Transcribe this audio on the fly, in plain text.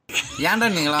ஏன்டா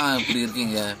நீங்களாம் இப்படி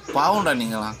இருக்கீங்க? பாவம்டா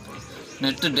நீங்களாம்.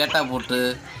 நெட்டு டேட்டா போட்டு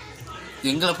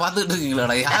எங்களை பார்த்துக்கிட்டு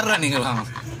இருக்கீங்களாடா? யாரா நீங்களாம்?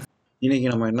 இன்னைக்கு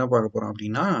நம்ம என்ன பார்க்க போறோம்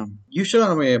அப்படின்னா, யூஸ்வலா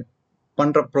நம்ம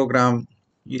பண்ற ப்ரோக்ராம்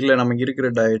இல்லை நமக்கு இருக்கிற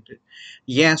டயட்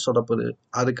ஏன் சொதப்புது,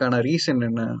 அதுக்கான ரீசன்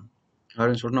என்ன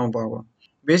அப்படின்னு சொல்லிட்டு நம்ம பார்ப்போம்.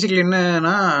 பேசிக்கலி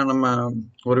என்னன்னா, நம்ம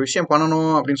ஒரு விஷயம்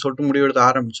பண்ணணும் அப்படின்னு சொல்லிட்டு முடிவெடுத்து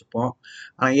ஆரம்பிச்சிருப்போம்.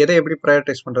 ஆனால் எதை எப்படி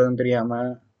ப்ரையாரிட்டைஸ் பண்ணுறதுன்னு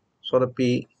தெரியாமல்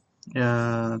சொதப்பி,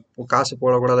 காசு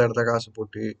போடக்கூடாத இடத்த காசு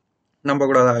போட்டு,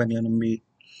 நம்பக்கூடாத ஆளுங்களை நம்பி,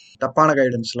 தப்பான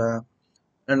கைடன்ஸில்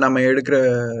நம்ம எடுக்கிற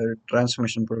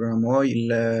டிரான்ஸ்ஃபர்மேஷன் ப்ரோக்ராமோ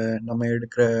இல்லை நம்ம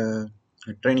எடுக்கிற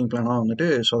ட்ரைனிங் பிளானோ வந்துட்டு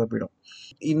சொதப்பிடும்.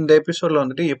 இந்த எபிசோடில்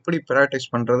வந்துட்டு எப்படி ப்ரையாரிட்டைஸ்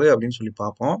பண்ணுறது அப்படின்னு சொல்லி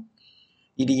பார்ப்போம்.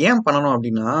 இது ஏன் பண்ணணும்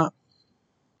அப்படின்னா,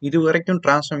 இது வரைக்கும்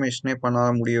டிரான்ஸ்ஃபர்மேஷனே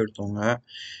பண்ணாத முடிவு எடுத்தவங்க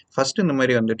ஃபஸ்ட்டு இந்த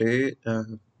மாதிரி வந்துட்டு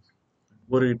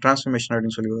ஒரு டிரான்ஸ்ஃபர்மேஷன்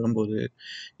அப்படின்னு சொல்லி வரும்போது,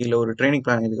 இல்லை ஒரு ட்ரைனிங்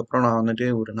பிளான் இதுக்கப்புறம் நான் வந்துட்டு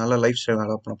ஒரு நல்ல லைஃப் ஸ்டைல்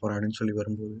அடாப்ட் பண்ண போகிறேன் அப்படின்னு சொல்லி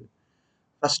வரும்போது,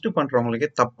 ஃபஸ்ட்டு பண்ணுறவங்களுக்கே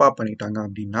தப்பாக பண்ணிட்டாங்க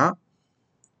அப்படின்னா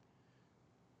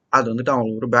அது வந்துட்டு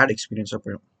அவங்களுக்கு ஒரு பேட் எக்ஸ்பீரியன்ஸாக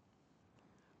போயிடும்.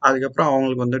 அதுக்கப்புறம்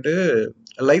அவங்களுக்கு வந்துட்டு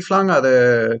லைஃப் லாங் அதை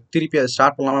திருப்பி அதை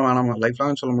ஸ்டார்ட் பண்ணலாமா வேணாமா, லைஃப்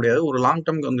லாங்னு சொல்ல முடியாது, ஒரு லாங்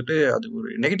டர்ம்க்கு வந்துட்டு அது ஒரு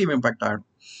நெகட்டிவ் இம்பாக்ட் ஆகிடும்.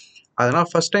 அதனால்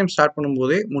ஃபஸ்ட் டைம் ஸ்டார்ட்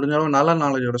பண்ணும்போதே முடிஞ்சாலும் நல்ல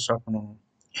நாலேஜோட ஸ்டார்ட் பண்ணணும்.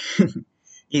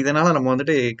 இதனால் நம்ம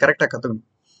வந்துட்டு கரெக்டாக கற்றுக்கணும்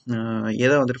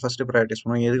எதை வந்துட்டு ஃபஸ்ட்டு ப்ரையாரிட்டைஸ்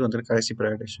பண்ணணும், எதுக்கு வந்துட்டு கடைசி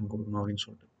ப்ரையாரிட்டேஷன் கொடுக்கணும் அப்படின்னு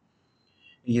சொல்லிட்டு.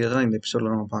 இதை தான் இந்த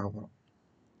எபிசோடில் நம்ம பார்க்க போகிறோம்.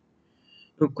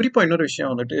 குறிப்பாக இன்னொரு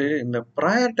விஷயம் வந்துட்டு, இந்த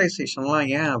ப்ரையாரிட்டைசேஷன்லாம்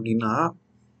ஏன் அப்படின்னா,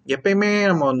 எப்பயுமே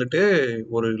நம்ம வந்துட்டு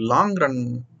ஒரு லாங்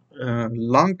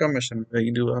டேர்ம் மிஷன்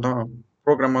இது அதான்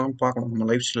ப்ரோக்ராமாக பார்க்கணும் நம்ம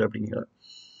லைஃப் ஸ்டைல் அப்படிங்கிறது.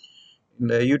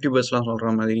 இந்த யூடியூபர்ஸ்லாம்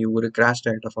சொல்கிற மாதிரி ஒரு கிராஷ்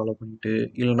டயட்டை ஃபாலோ பண்ணிட்டு,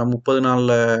 இல்லைன்னா 30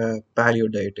 நாளில் பேலியோ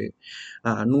டயட்டு,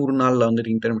 100 நாளில்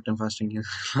வந்துட்டு இன்டர்மிட்டன்ட் ஃபாஸ்டிங்,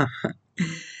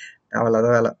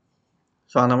 அவ்வளோதான் வேலை.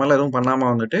 ஸோ அந்த மாதிரிலாம் எதுவும்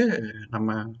பண்ணாமல் வந்துட்டு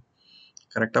நம்ம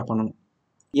கரெக்டாக பண்ணணும்.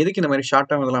 எதுக்கு இந்த மாதிரி ஷார்ட்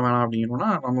டேர்ம் இதெல்லாம் வேணாம் அப்படின்னா,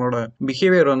 நம்மளோட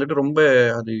பிஹேவியர் வந்துட்டு ரொம்ப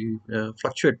அது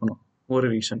ஃப்ளக்சுவேட் பண்ணும், ஒரு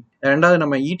ரீசன். ரெண்டாவது,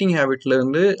 நம்ம ஈட்டிங்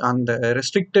ஹேபிட்லேருந்து அந்த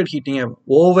ரெஸ்ட்ரிக்டட்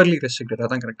ஓவர்லி ரெஸ்ட்ரிக்டட்,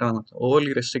 அதான் கரெக்டான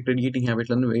ஓவர்லி ரெஸ்ட்ரிக்டட் ஈட்டிங்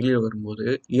ஹேபிட்லேருந்து வெளியே வரும்போது,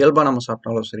 இயல்பாக நம்ம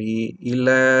சாப்பிட்டாலும் சரி,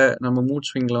 இல்லை நம்ம மூட்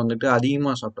ஸ்விங்கில் வந்துட்டு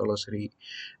அதிகமாக சாப்பிட்டாலும் சரி,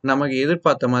 நமக்கு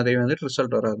எதிர்பார்த்த மாதிரி வந்துட்டு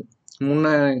ரிசல்ட் வராது.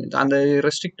 அந்த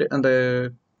அந்த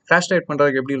கிராஷ் டயட்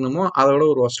பண்ணுறதுக்கு எப்படி இருந்தோமோ அதோட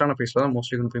ஒரு ஒஸ்டான ஃபேஸில் தான்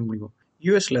மோஸ்ட்லி கொண்டு போய் முடியும்.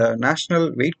 யூஎஸில் நேஷ்னல்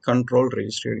வெயிட் கண்ட்ரோல்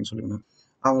ரெஜிஸ்ட்ரி அப்படின்னு சொல்லுவாங்க.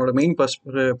 அவங்களோட மெயின்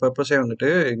பர்பஸே வந்துட்டு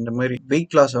இந்த மாதிரி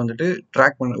வெயிட் லாஸை வந்துட்டு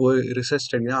ட்ராக் பண்ண ஒரு ரிசர்ச்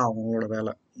ஸ்டடி தான் அவங்களோட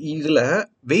வேலை. இதில்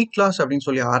வெயிட் லாஸ் அப்படின்னு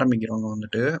சொல்லி ஆரம்பிக்கிறவங்க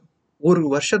வந்துட்டு ஒரு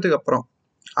வருஷத்துக்கு அப்புறம்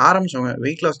ஆரம்பிச்சவங்க,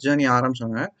 வெயிட் லாஸ் ஜேர்னி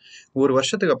ஆரம்பிச்சவங்க ஒரு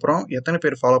வருஷத்துக்கு அப்புறம் எத்தனை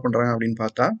பேர் ஃபாலோ பண்ணுறாங்க அப்படின்னு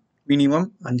பார்த்தா மினிமம்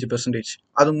 5%.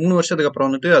 அது 3 வருஷத்துக்கு அப்புறம்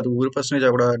வந்துட்டு அது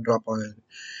 1% கூட ட்ராப் ஆகாது.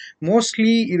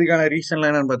 மோஸ்ட்லி இதுக்கான ரீசன்லாம்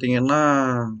என்னன்னு பார்த்தீங்கன்னா,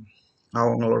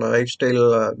 அவங்களோட லைஃப் ஸ்டைல்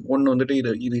ஒன்று வந்துட்டு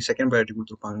இது செகண்ட் ப்ரையாரிட்டி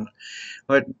கொடுத்துருப்பாங்க.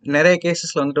 பட் நிறைய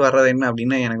கேசஸில் வந்துட்டு வர்றது என்ன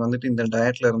அப்படின்னா, எனக்கு வந்துட்டு இந்த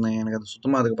டயட்டில் இருந்தேன், எனக்கு அது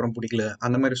சுத்தமாக அதுக்கப்புறம் பிடிக்கல,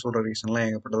 அந்த மாதிரி சொல்கிற ரீசன்லாம்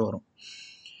ஏகப்பட்டது வரும்.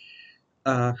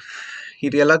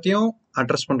 இது எல்லாத்தையும்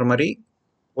அட்ரஸ் பண்ணுற மாதிரி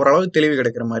ஓரளவு தெளிவு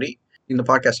கிடைக்கிற மாதிரி இந்த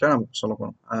பாட்காஸ்ட்டில் நம்ம சொல்ல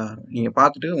போகிறோம். நீங்கள்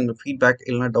பார்த்துட்டு உங்கள் ஃபீட்பேக்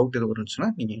இல்லைனா டவுட் எது இருந்துச்சுன்னா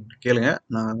நீங்கள் கேளுங்க,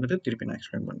 நான் வந்துட்டு திருப்பி நான்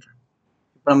எக்ஸ்பிளைன் பண்ணுறேன்.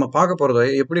 இப்போ நம்ம பார்க்க போகிறத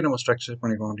எப்படி நம்ம ஸ்ட்ரக்சர்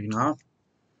பண்ணிக்கோம் அப்படின்னா,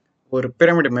 ஒரு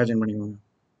பிரமிட் இமேஜின் பண்ணிக்கோங்க.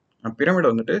 பிரமிட்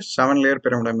வந்துட்டு 7 லேயர்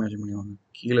பிரமிடாக இமேஜின் பண்ணிக்கோங்க.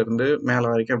 கீழே இருந்து மேலே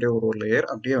வரைக்கும் அப்படியே ஒரு லேயர்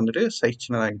அப்படியே வந்துட்டு சைஸ்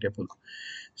சின்னதாகிட்டே போகுது.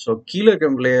 ஸோ கீழே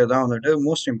இருக்கிற லேயர் தான் வந்துட்டு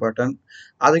மோஸ்ட் இம்பார்ட்டன்ட்,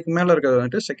 அதுக்கு மேலே இருக்கிறது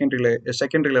வந்துட்டு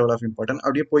செகண்டரி லெவல் ஆஃப் இம்பார்ட்டன்ட்,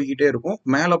 அப்படியே போய்கிட்டே இருக்கும்.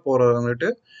 மேலே போகிறது வந்துட்டு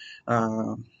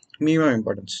மினிமம்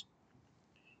இம்பார்ட்டன்ஸ்.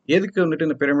 எதுக்கு வந்துட்டு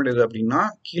இந்த பிரமிட் இது அப்படின்னா,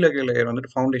 கீழே லேயர்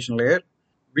வந்துட்டு ஃபவுண்டேஷன் லேயர்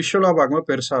விஷுவலாக பார்க்கும்போது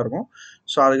பெருசாக இருக்கும்.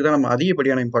 ஸோ அதுக்கு தான் நம்ம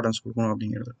அதிகப்படியான இம்பார்ட்டன்ஸ் கொடுக்கணும்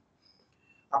அப்படிங்கிறது.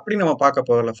 அப்படி நம்ம பார்க்க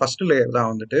போகல, ஃபர்ஸ்ட் லேயர் தான்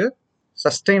வந்துட்டு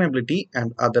சஸ்டைனபிலிட்டி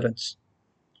அண்ட் அதரன்ஸ்.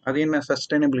 அது என்ன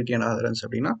சஸ்டைனபிலிட்டி அண்ட் அதரன்ஸ்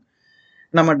அப்படின்னா,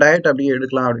 நம்ம டயட் அப்படியே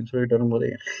எடுக்கலாம் அப்படின்னு சொல்லிட்டு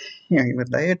வரும்போதே, இந்த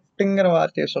டயட்டுங்கிற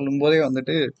வார்த்தையை சொல்லும் போதே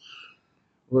வந்துட்டு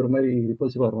ஒரு மாதிரி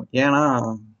ரிப்பல்சிவாக இருக்கும். ஏன்னா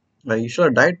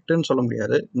யூஸ்வலாக டயட்டுன்னு சொல்ல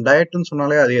முடியாது, டயட்டுன்னு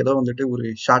சொன்னாலே அது ஏதோ வந்துட்டு ஒரு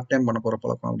ஷார்ட் டைம் பண்ண போகிற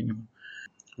பழக்கம் அப்படிங்கும்.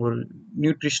 ஒரு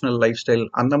நியூட்ரிஷனல் லைஃப் ஸ்டைல்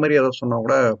அந்த மாதிரி ஏதோ சொன்னால்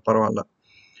கூட பரவாயில்ல.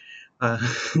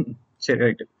 சரி,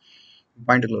 ரைட்டு,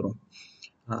 பாயிண்ட்டுக்கு வரும்.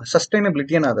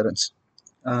 Sustainability and அதரன்ஸ்.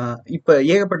 இப்போ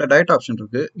ஏகப்பட்ட டயட் ஆப்ஷன்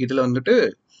இருக்குது. இதில் வந்துட்டு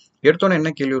எடுத்தோன்னே என்ன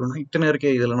கேள்வி வரும்னா, இத்தனை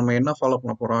இருக்கே, இதில் நம்ம என்ன ஃபாலோ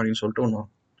பண்ண போகிறோம் அப்படின்னு சொல்லிட்டு ஒன்று,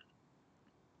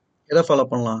 எதை ஃபாலோ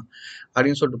பண்ணலாம்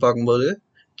அப்படின்னு சொல்லிட்டு பார்க்கும்போது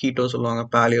கீட்டோ சொல்லுவாங்க,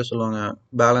 பேலியோ சொல்லுவாங்க,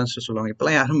 பேலன்ஸு சொல்லுவாங்க.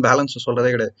 இப்போலாம் யாரும் பேலன்ஸு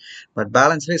சொல்கிறதே கிடையாது. பட்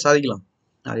பேலன்ஸ்லேயே சாதிக்கலாம்,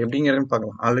 அது எப்படிங்கிறதுன்னு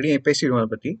பார்க்கலாம். ஆல்ரெடி பேசிடுவோம் அதை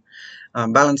பற்றி.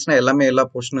 பேலன்ஸ்னால் எல்லாமே எல்லா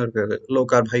போர்ஷனும் இருக்கிறது, லோ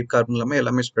கார்ப் ஹை கார்ப் இல்லாமல்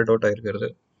எல்லாமே spread out ஆகிருக்கிறது.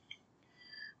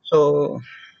 So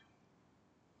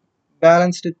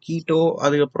balanced keto,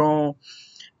 அதுக்கப்புறம்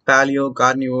பேலியோ,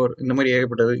 கார்னிவோர் இந்த மாதிரி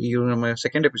ஏகப்பட்டது. இது நம்ம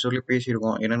செகண்ட் எபிசோட்லேயே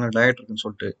பேசியிருக்கோம் என்னென்ன டயட் இருக்குன்னு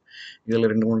சொல்லிட்டு. இதில்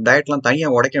 2-3 டயட்லாம்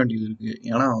தனியாக உடைக்க வேண்டியது இருக்குது.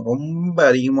 ஏன்னா ரொம்ப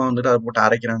அதிகமாக வந்துட்டு அதை போட்டு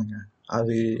அரைக்கிறானுங்க.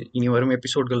 அது இனி வரும்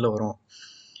எபிசோட்களில் வரும்.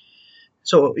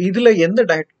 ஸோ இதில் எந்த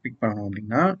டயட் பிக் பண்ணணும்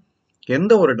அப்படின்னா,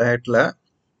 எந்த ஒரு டயட்டில்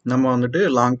நம்ம வந்துட்டு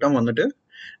லாங் டேர்ம் வந்துட்டு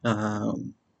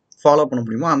ஃபாலோ பண்ண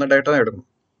முடியுமோ அந்த டயட்டை தான் எடுக்கணும்.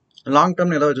 லாங்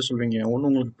டேர்ம்னு எதாவது வச்சு சொல்கிறீங்க, ஒன்று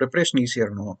உங்களுக்கு ப்ரிப்ரேஷன் ஈஸியாக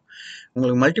இருக்கணும்,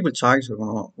 உங்களுக்கு மல்டிபிள் சாய்ஸ்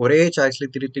இருக்கணும். ஒரே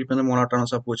சாய்ஸ்லேயே திருப்பி வந்து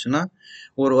மோனோட்டானஸாக போச்சுன்னா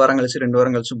ஒரு வாரம் கழிச்சு 2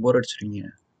 வாரம் கழிச்சு போர் அடிச்சிருவீங்க.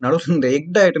 நடுவில் இந்த எக்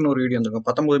டயட்னு ஒரு வீடியோ வந்துருக்கும்,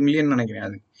 19 மில்லியன்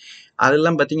நினைக்கிறேன்.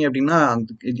 அதெல்லாம் பார்த்தீங்க அப்படின்னா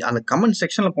அந்த கமெண்ட்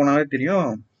செக்ஷனில் போனாலே தெரியும்.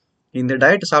 இந்த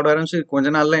டயட் சாப்பிட ஆரம்பிச்சு கொஞ்ச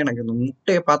நாள்ல எனக்கு இந்த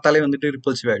முட்டையை பார்த்தாலே வந்துட்டு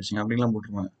ரிப்பல்சிவ் ஆயிடுச்சுங்க அப்படின்லாம்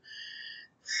போட்டுருவாங்க.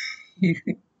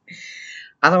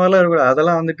 அந்த மாதிரிலாம் இருக்கக்கூடாது.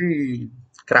 அதெல்லாம் வந்துட்டு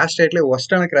crash டயட்லேயே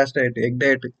ஒஸ்டான crash diet egg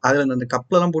diet. அதில் அந்த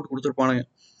கப்லலாம் போட்டு கொடுத்துருப்பானுங்க.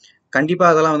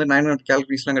 கண்டிப்பாக அதெல்லாம் வந்து 900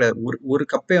 கேலரிஸ்லாம் கிடையாது. ஒரு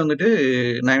கப்பே வந்துட்டு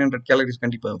 900 கேலரிஸ்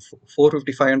கண்டிப்பாக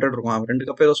 450 500 இருக்கும். அவன் 2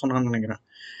 கப்பே ஏதோ சொன்னான்னு நினைக்கிறேன்.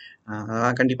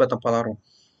 அதெல்லாம் கண்டிப்பாக தப்பாக தான் இருக்கும்.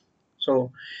 ஸோ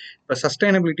இப்போ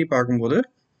சஸ்டைனபிலிட்டி பார்க்கும்போது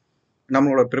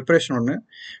நம்மளோட ப்ரிப்ரேஷன் ஒன்று,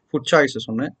 ஃபுட் சாய்ஸஸ்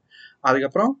ஒன்று,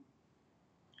 அதுக்கப்புறம்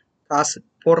காசு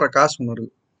போடுற காசு ஒன்று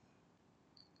இருக்குது.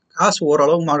 காசு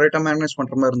ஓரளவு மாடரேட்டாக மேனேஜ்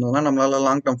பண்ணுற மாதிரி இருந்ததுன்னா நம்மளால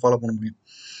லாங் டேர்ம் ஃபாலோ பண்ண முடியும்.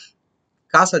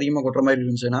 காசு அதிகமாக கொட்டுற மாதிரி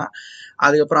இருந்துச்சுன்னா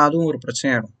அதுக்கப்புறம் அதுவும் ஒரு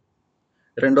பிரச்சனையாயிடும்.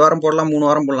 2 வாரம் போடலாம், 3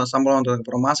 வாரம் போடலாம், சம்பளம்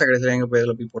வந்ததுக்கப்புறம் மாச கடைசியில் எங்கே போய்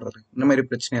இதில் போய் போடுறது, இந்த மாதிரி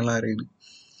பிரச்சனையெல்லாம் இருக்குது.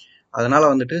 அதனால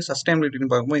வந்துட்டு சஸ்டைனபிலிட்டின்னு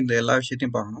பார்க்கும்போது இந்த எல்லா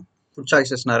விஷயத்தையும் பார்க்கணும். ஃபுட்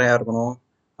சாய்ஸஸ் நிறையா இருக்கணும்.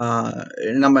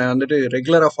 நம்ம வந்துட்டு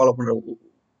ரெகுலராக ஃபாலோ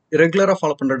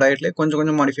பண்ணுற டயட்லேயே கொஞ்சம்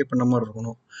கொஞ்சம் மாடிஃபை பண்ண மாதிரி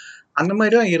இருக்கணும். அந்த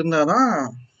மாதிரி தான் இருந்தால் தான்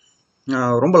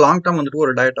ரொம்ப லாங் டேர்ம் வந்துட்டு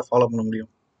ஒரு டயட்டை ஃபாலோ பண்ண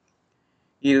முடியும்.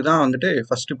 இதுதான் வந்துட்டு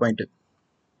ஃபர்ஸ்ட் பாயிண்ட்டு.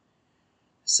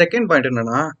 செகண்ட் பாயிண்ட்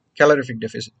என்னன்னா கேலரிஃபிக்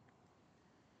டெஃபிசிட்.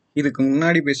 இதுக்கு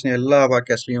முன்னாடி பேசின எல்லா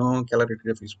பாட்காஸ்ட்லையும் கேலரிஃபிக்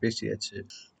டெஃபிசிட் பேசியாச்சு.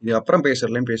 இது அப்புறம்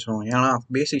பேசுறதுலையும் பேசுவோம். ஏன்னா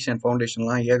பேசிக்ஸ் அண்ட்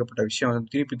ஃபவுண்டேஷன்லாம் ஏகப்பட்ட விஷயம் வந்து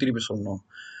திருப்பி சொல்லணும்.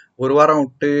 ஒரு வாரம்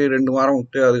விட்டு 2 வாரம்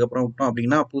விட்டு அதுக்கப்புறம் விட்டோம்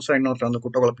அப்படின்னா புதுசாக இன்னொருத்தர் வந்து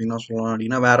குட்டை குழப்பின்னா சொல்லுவான்,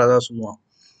 அப்படின்னா வேற ஏதாவது சொல்லுவான்.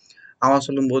 அவன்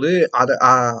சொல்லும்போது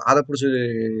அதை பிடிச்சி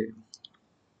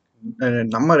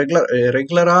நம்ம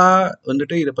ரெகுலராக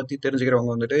வந்துட்டு இதை பற்றி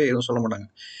தெரிஞ்சுக்கிறவங்க வந்துட்டு எதுவும் சொல்ல மாட்டாங்க.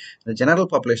 இந்த ஜெனரல்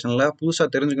பாப்புலேஷனில் புதுசாக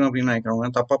தெரிஞ்சுக்கணும் அப்படின்னு நினைக்கிறவங்க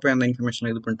தப்பாக போய் அந்த இன்ஃபர்மேஷனை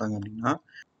இது பண்ணிட்டாங்க அப்படின்னா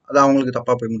அது அவங்களுக்கு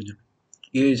தப்பாக போய் முடிஞ்சிடும்.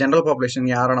 இது ஜென்ரல் பாப்புலேஷன்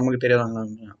யாரும் நமக்கு தெரியாதாங்க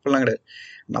அப்படிலாம் கிடையாது.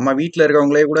 நம்ம வீட்டில்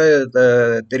இருக்கவங்களே கூட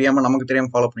தெரியாமல் நமக்கு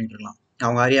தெரியாமல் ஃபாலோ பண்ணிட்டு இருக்கலாம்,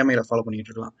 அவங்க அறியாமையில் ஃபாலோ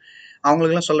பண்ணிட்டு இருக்கலாம்.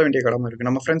 அவங்களுக்குலாம் சொல்ல வேண்டிய கடமை இருக்குது.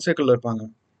 நம்ம ஃப்ரெண்ட்ஸ் சர்க்கிளில் இருப்பாங்க,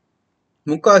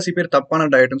 முக்கால்வாசி பேர் தப்பான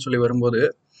டயட்னு சொல்லி வரும்போது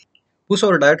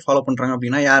புதுசாக ஒரு டயட் ஃபாலோ பண்ணுறாங்க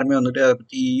அப்படின்னா யாருமே வந்துட்டு அதை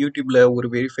பற்றி யூடியூப்பில் ஒரு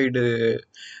வெரிஃபைடு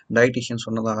டயட்டிஷியன்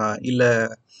சொன்னதா இல்லை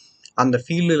அந்த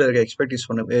ஃபீல்டில் இருக்க எக்ஸ்பர்டீஸ்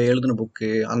எழுதின புக்கு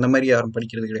அந்த மாதிரி யாரும்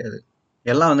படிக்கிறது கிடையாது.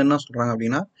 எல்லாம் வந்து என்ன சொல்கிறாங்க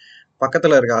அப்படின்னா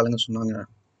பக்கத்தில் இருக்க ஆளுங்க சொன்னாங்க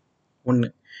ஒன்று.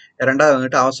 ரெண்டாவது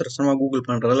வந்துட்டு அவசரமாக கூகுள்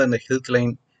பண்ணுறதுல இந்த ஹெல்த்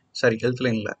லைன்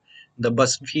இல்லை, இந்த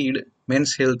பஸ் ஃபீடு,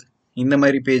 மென்ஸ் ஹெல்த், இந்த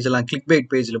மாதிரி பேஜெல்லாம் கிளிக்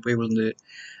பைட் பேஜில் போய் விழுந்து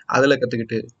அதில்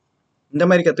கற்றுக்கிட்டு இந்த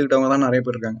மாதிரி கற்றுக்கிட்டவங்க தான் நிறைய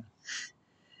பேர் இருக்காங்க.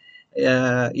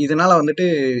 இதனால் வந்துட்டு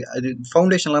அது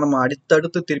ஃபவுண்டேஷன்லாம் நம்ம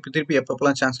அடுத்தடுத்து திருப்பி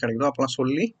எப்பப்பெல்லாம் சான்ஸ் கிடைக்குதோ அப்போல்லாம்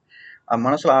சொல்லி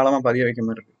மனசில் ஆழமாக பதிய வைக்க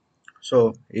மாதிரி இருக்குது. ஸோ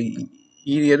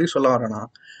இது எதுக்கு சொல்ல வரேன்னா,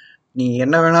 நீ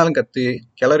என்ன வேணாலும் கற்று,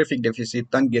 கேலரிஃபிக் டெஃபிசிட்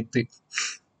தான் கெத்து.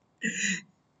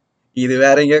 இது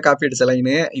வேற எங்கேயோ காப்பி அடிச்ச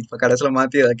லைனு இப்போ கடைசியில்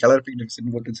மாற்றி அதை கேலரிஃபிக்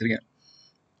டெஃபிசிட்னு போட்டு வச்சுருக்கேன்.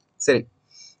 சரி,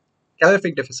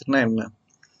 கேலரிஃபிக் டெஃபிசிட்னா என்ன?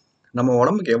 நம்ம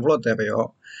உடம்புக்கு எவ்வளோ தேவையோ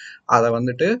அதை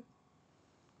வந்துட்டு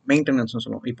மெயின்டெனன்ஸ்னு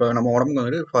சொல்லுவோம். இப்போ நம்ம உடம்புக்கு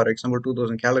வந்துட்டு ஃபார் எக்ஸாம்பிள்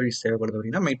 2000 கேலரிஸ் தேவைப்படுது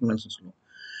அப்படின்னா மெயின்டெனன்ஸ்னு சொல்லுவோம்.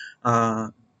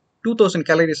 2000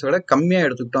 கேலரிஸை விட கம்மியாக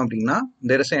எடுத்துக்கிட்டோம் அப்படின்னா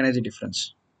தேர் இஸ் எனர்ஜி டிஃப்ரென்ஸ்.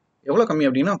 எவ்வளோ கம்மி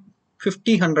அப்படின்னா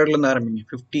 50-100லேருந்து ஆரம்பிங்க,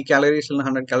 50 கேலரிஸ்லேருந்து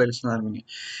 100 கேலரிஸ்லேருந்து ஆரம்பிங்க.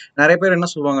 நிறைய பேர் என்ன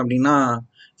சொல்லுவாங்க அப்படின்னா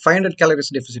 500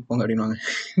 கேலரிஸ் டெஃபிசிட் போங்க அப்படின்வாங்க.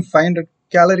 500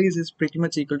 calories is pretty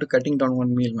much equal to cutting down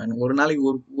 1 meal man. ஒரு நாளைக்கு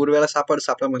ஒரு வேளை சாப்பாடு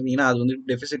சாப்பிடாம இருந்தீங்கன்னா அது வந்து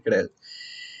டெஃபிசிட் கிடையாது.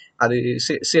 அது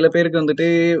சில பேருக்கு வந்துட்டு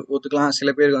ஒத்துக்கலாம், சில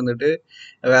பேருக்கு வந்துட்டு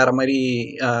வேற மாதிரி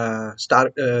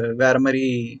வேற மாதிரி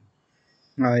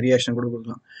ரியாக்ஷன் கூட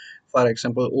கொடுக்கலாம். For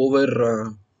example over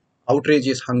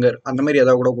outrageous hunger அந்த மாதிரி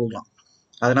ஏதாவது கூட கொடுக்கலாம்.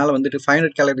 அதனால வந்துட்டு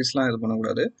 500 கேலரிஸ்லாம் இது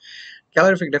பண்ணக்கூடாது.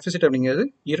 கேலரிஃபிக் டெஃபிசிட் அப்படிங்கிறது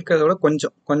இருக்கிறத விட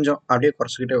கொஞ்சம் அப்படியே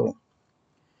குறைச்சிக்கிட்டே வரும்.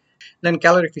 தென்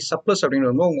கேலரிஃபிக் சப்ளஸ் அப்படின்னு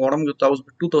வரும்போது உங்கள் உடம்புக்கு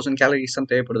 2000 கேலரிஸ் தான்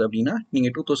தேவைப்படுது அப்படின்னா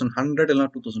நீங்கள் 2100 இல்லைனா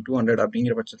 2200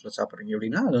 அப்படிங்கிற பட்சத்தில் சாப்பிட்றீங்க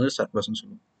அப்படின்னா அது வந்து சர்ப்ளஸ்ன்னு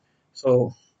சொல்லுவோம். ஸோ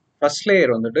ஃபர்ஸ்ட்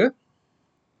லேயர் வந்துட்டு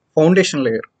ஃபவுண்டேஷன்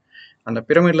லேயர். அந்த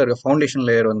பிரமிடில் இருக்க ஃபவுண்டேஷன்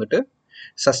லேயர் வந்துட்டு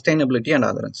சஸ்டைனபிலிட்டி அண்ட்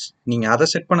அதரன்ஸ். நீங்கள் அதை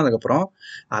செட் பண்ணதுக்கப்புறம்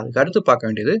அதுக்கு அடுத்து பார்க்க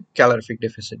வேண்டியது கேலரிஃபிக்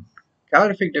டெஃபிசிட்.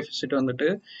 கேலரிஃபிக் டெஃபிசிட் வந்துட்டு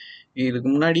இதுக்கு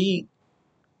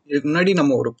முன்னாடி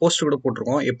நம்ம ஒரு போஸ்ட் கூட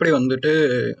போட்டிருக்கோம், எப்படி வந்துட்டு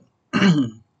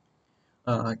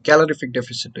கேலரிஃபிக்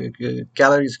டெஃபிசிட்டுக்கு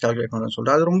கேலரிஸ் கால்குலேட் பண்ணணும்னு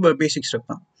சொல்லிட்டு. அது ரொம்ப பேசிக் ஸ்டெப்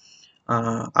தான்.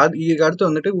 அது இதுக்கு அடுத்து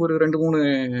வந்துட்டு ஒரு 2-3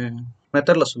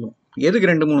 மெத்தடில் சொல்லுவோம். எதுக்கு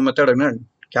 2-3 மெத்தடுன்னா,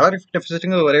 கேலரிஃபிக்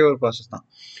டெஃபிசிட்டுங்கிறது ஒரே ஒரு ப்ராசஸ் தான்.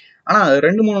 ஆனால்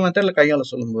 2-3 மெத்தடில் கையாள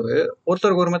சொல்லும்போது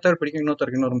ஒருத்தருக்கு ஒரு மெத்தட் பிடிக்கும்,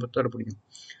 இன்னொருத்தருக்கு இன்னொரு மெத்தட் பிடிக்கும்.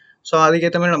 ஸோ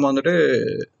அதுக்கேற்ற மாதிரி நம்ம வந்துட்டு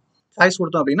சாய்ஸ்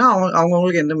கொடுத்தோம் அப்படின்னா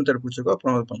அவங்களுக்கு எந்த மெத்தட் பிடிச்சிருக்கோ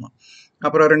அப்புறம் இது பண்ணலாம்.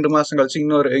 அப்புறம் 2 மாதம் கழிச்சு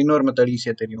இன்னொரு மெத்தட்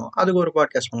ஈஸியாக தெரியும், அதுக்கு ஒரு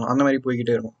பாட்காஸ்ட் பண்ணலாம். அந்த மாதிரி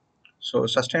போய்கிட்டே இருக்கும். ஸோ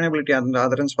சஸ்டைனபிலிட்டி அந்த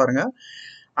அதரன்ஸ் பாருங்கள்.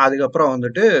 அதுக்கப்புறம்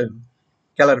வந்துட்டு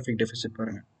கேலரிஃபிக் டெஃபிசிட்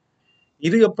பாருங்கள்.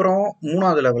 இதுக்கப்புறம்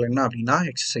 3வது லெவல் என்ன அப்படின்னா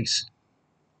எக்ஸசைஸ்.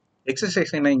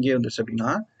 என்ன இங்கே வந்துச்சு அப்படின்னா,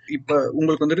 இப்போ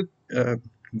உங்களுக்கு வந்துட்டு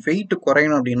வெயிட்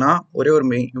குறையணும் அப்படின்னா ஒரே ஒரு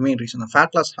மெயின் ரீசன் தான்.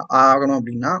 ஃபேட் லாஸ் ஆகணும்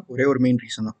அப்படின்னா ஒரே ஒரு மெயின்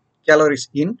ரீசன் தான். Calories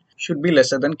in should be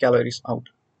lesser then calories out.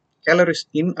 Calories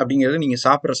இன் அப்படிங்கிறது நீங்கள்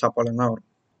சாப்பிட்ற சாப்பாடு தான் வரும்.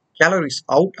 கேலரிஸ்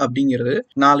அவுட் அப்படிங்கிறது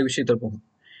 4 விஷயத்தில் போகும்.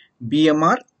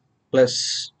 பிஎம்ஆர் ப்ளஸ்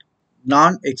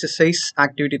நான் எக்ஸசைஸ்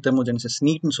ஆக்டிவிட்டி தெர்மோஜெனிசிஸ்,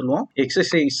 நீட்னு சொல்லுவோம்.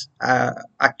 எக்ஸசைஸ்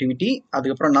ஆக்டிவிட்டி,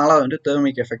 அதுக்கப்புறம் 4வது வந்து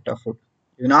தெர்மிக் எஃபெக்ட் ஆஃப் ஃபுட்.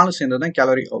 இது 4 சேர்ந்தது தான்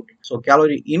calorie out. So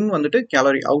calorie in வந்துட்டு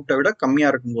கேலரி அவுட்டை விட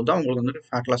கம்மியாக இருக்கும்போது தான் உங்களுக்கு வந்துட்டு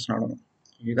ஃபேட் லாஸ் நடக்கும்.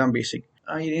 இதுதான் பேசிக்.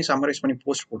 இதையும் சம்மரைஸ் பண்ணி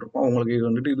போஸ்ட் போட்டிருக்கோம். உங்களுக்கு இது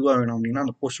வந்துட்டு இதுவாக வேணும் அப்படின்னா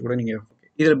அந்த போஸ்ட் கூட நீங்கள்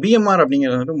இதில் பிஎம்ஆர்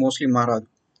அப்படிங்கிறது வந்து மோஸ்ட்லி மாறாது.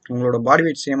 உங்களோட பாடி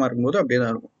வெயிட் சேமாக இருக்கும்போது அப்படியே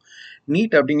தான் இருக்கும்.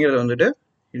 நீட் அப்படிங்கிறது வந்துட்டு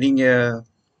நீங்கள்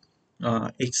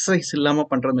எக்ஸசைஸ் இல்லாமல்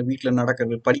பண்ணுற அந்த வீட்டில்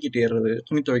நடக்கிறது, படிக்கிட்டு ஏறுறது,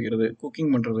 துணி துவைக்கிறது,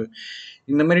 குக்கிங் பண்ணுறது,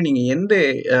 இந்த மாதிரி நீங்கள்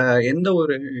எந்த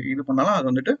ஒரு இது பண்ணாலும் அது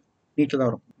வந்துட்டு நீட்டில் தான்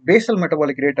வரும். பேசல்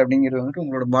மெட்டபாலிக் ரேட் அப்படிங்கிறது வந்துட்டு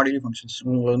உங்களோட பாடிலி ஃபங்க்ஷன்ஸ்.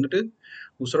 உங்களை வந்துட்டு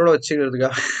உசுரோட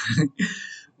வச்சுக்கிறதுக்காக,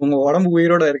 உங்கள் உடம்பு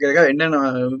உயிரோட இருக்கிறதுக்காக என்னென்ன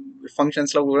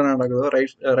ஃபங்க்ஷன்ஸ்லாம் உள்ள நடக்குதோ,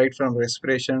 right from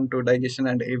respiration to digestion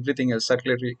and everything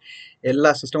circulatory,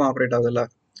 எல்லா சிஸ்டம் ஆப்ரேட் ஆகுதுல்ல,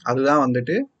 அதுதான்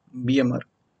வந்துட்டு பிஎம்ஆர்,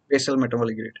 பேசல்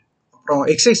மெட்டபாலிக் ரேட். அப்புறம்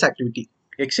எக்ஸசைஸ்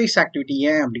ஆக்டிவிட்டி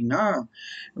ஏன் அப்படின்னா,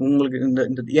 உங்களுக்கு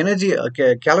இந்த எனர்ஜி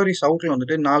கேலரிஸ் அவுட்ல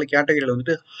வந்துட்டு 4 கேட்டகரியில்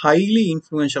வந்துட்டு ஹைலி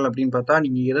இன்ஃப்ளூயன்ஷியல் அப்படின்னு பார்த்தா,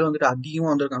 நீங்கள் எதை வந்துட்டு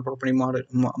அதிகமாக வந்து கண்ட்ரோல் பண்ணி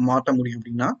மாற்ற முடியும்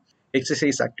அப்படின்னா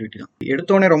எக்ஸசைஸ் ஆக்டிவிட்டி தான்.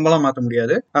 எடுத்தோடனே ரொம்பலாம் மாற்ற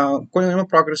முடியாது. கொஞ்சம் கொஞ்சமாக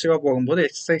ப்ராக்ரெசிவாக போகும்போது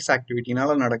எக்ஸசைஸ்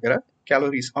ஆக்டிவிட்டினால நடக்கிற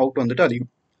கேலரிஸ் அவுட் வந்துட்டு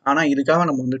அதிகம். ஆனால் இதுக்காக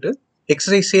நம்ம வந்துட்டு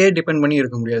எக்ஸசைஸே டிபெண்ட் பண்ணி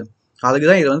இருக்க முடியாது. அதுக்கு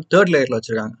தான் இதை வந்து 3rd லேயரில்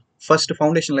வச்சுருக்காங்க. ஃபர்ஸ்ட்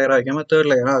ஃபவுண்டேஷன் லேயராக வைக்காம 3rd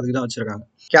லேயராக அதுக்கு தான் வச்சுருக்காங்க.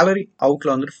 கேலரி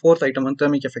அவுட்டில் வந்துட்டு 4th ஐட்டம் வந்து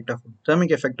thermic effect of food.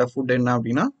 Thermic effect of food என்ன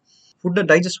அப்படின்னா, ஃபுட்டை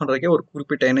டைஜஸ்ட் பண்ணுறதுக்கே ஒரு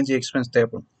குறிப்பிட்ட எனர்ஜி எக்ஸ்பென்ஸ்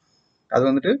தேவைப்படும். அது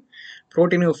வந்துட்டு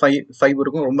ப்ரோட்டீனும்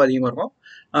ஃபைபருக்கும் ரொம்ப அதிகமாக இருக்கும்,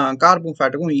 கார்பும்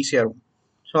ஃபேட்டுக்கும் ஈஸியாக இருக்கும்.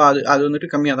 ஸோ அது வந்துட்டு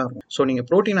கம்மியாக தான் இருக்கும். ஸோ நீங்கள்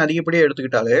ப்ரோட்டீன் அதிகப்படியாக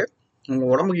எடுத்துக்கிட்டாலே உங்கள்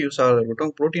உடம்புக்கு யூஸ் ஆகிறத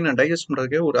இருக்கட்டும், ப்ரோட்டீனை டைஜஸ்ட்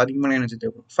பண்ணுறதுக்கே ஒரு அதிகமான எனர்ஜி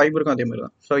தேவைப்படும். ஃபைபருக்கும் அதே மாதிரி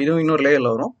தான். ஸோ இதுவும் இன்னொரு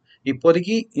லேயரில் வரும்.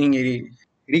 இப்போதைக்கு நீங்கள்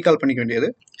ரீகால் பண்ணிக்க வேண்டியது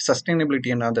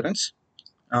சஸ்டைனபிலிட்டி அண்ட் அதரன்ஸ்.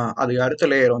 அதுக்கு அடுத்த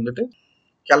லேயர் வந்துட்டு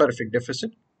கேலரிஃபிக்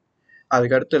டெஃபிசிட்.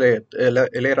 அதுக்கு அடுத்த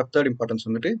லேயர் ஆஃப் 3rd இம்பார்ட்டன்ஸ்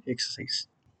வந்துட்டு exercise.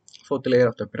 4th layer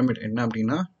of the pyramid என்ன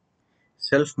அப்படின்னா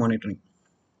செல்ஃப் மானிட்டரிங்.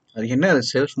 அது என்ன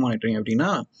செல்ஃப் மானிட்டரிங் அப்படின்னா,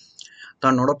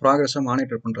 தன்னோட ப்ராக்ரஸை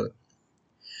மானிட்டர் பண்ணுறது.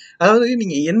 அதாவது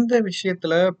நீங்கள் எந்த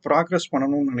விஷயத்தில் ப்ராக்ரஸ்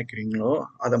பண்ணணும்னு நினைக்கிறீங்களோ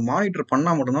அதை மானிட்டர்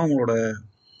பண்ணால் மட்டும்தான் உங்களோட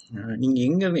நீங்கள்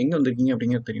எங்கே வந்திருக்கீங்க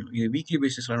அப்படிங்கிறது தெரியும். இது வீக்லி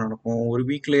பேசிஸில் நடக்கும். ஒரு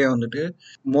வீக்லேயே வந்துட்டு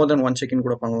மோர் தென் 1 செகண்ட்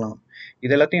கூட பண்ணலாம்.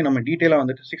 இது எல்லாத்தையும் நம்ம டீட்டெயிலாக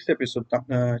வந்துட்டு 6th எபிசோட் தான்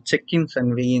செக்இன்ஸ்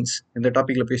அண்ட் வெயின்ஸ் இந்த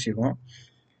டாப்பிக்கில் பேசிடுவோம்.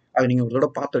 அது நீங்கள் ஒரு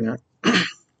தடவை பார்த்துங்க.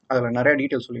 அதில் நிறையா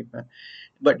டீட்டெயில் சொல்லியிருப்பேன்.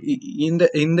 பட்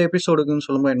இந்த எபிசோடுக்குன்னு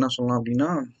சொல்லும்போது என்ன சொல்லலாம் அப்படின்னா,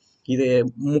 இது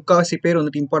முக்கால்வாசி பேர்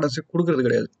வந்துட்டு இம்பார்ட்டன்ஸு கொடுக்கறது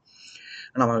கிடையாது.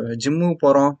 நம்ம ஜிம்முக்கு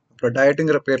போகிறோம், அப்புறம்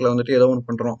டயட்டுங்கிற பேரில் வந்துட்டு ஏதோ ஒன்று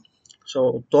பண்ணுறோம். ஸோ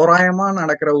தோராயமாக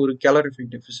நடக்கிற ஒரு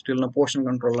கேலரிஃபிக் டெஃபிசிட் இல்லைனா போர்ஷன்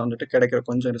கண்ட்ரோலில் வந்துட்டு கிடைக்கிற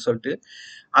கொஞ்சம் ரிசல்ட்டு,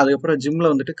 அதுக்கப்புறம் ஜிம்மில்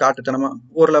வந்துட்டு காட்டுத்தனமாக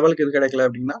ஒரு லெவலுக்கு இது கிடைக்கல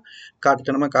அப்படின்னா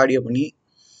காட்டுத்தனமாக கார்டியோ பண்ணி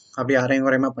அப்படியே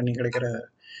அரைங்குறையமாக பண்ணி கிடைக்கிற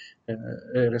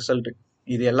ரிசல்ட்டு,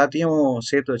 இது எல்லாத்தையும்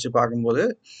சேர்த்து வச்சு பார்க்கும்போது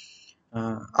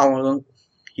அவங்க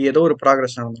ஏதோ ஒரு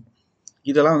ப்ராக்ரஸ் நடந்திருக்கும்.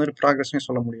 இதெல்லாம் வந்துட்டு ப்ராக்ரஸ்னே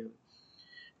சொல்ல முடியாது.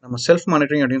 நம்ம செல்ஃப்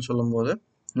மானிட்டரிங் அப்படின்னு சொல்லும்போது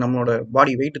நம்மளோட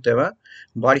பாடி வெயிட் தேவை,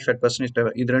 பாடி ஃபேட் பர்சன்டேஜ்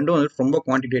தேவை. இது ரெண்டும் வந்துட்டு ரொம்ப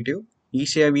குவான்டிடேட்டிவ்,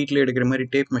 ஈஸியாக வீட்டில் எடுக்கிற மாதிரி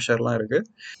டேப் மெஷர்லாம் இருக்குது.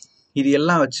 இது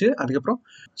எல்லாம் வச்சு அதுக்கப்புறம்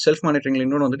செல்ஃப் மானிட்டரிங்கில்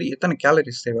இன்னொன்று வந்துட்டு எத்தனை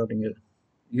கேலரிஸ் தேவை அப்படிங்கிறது.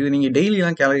 இது நீங்கள்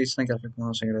டெய்லிலாம் கேலரிஸ்லாம் கேல்குலேட் பண்ண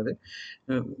அவசியம் கிடையாது.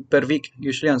 பெர் வீக்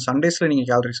யூஸ்வலி அந்த சண்டேஸில் நீங்கள்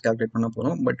கேலரிஸ் கேல்குலேட் பண்ண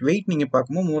போதும். பட் வெயிட் நீங்கள்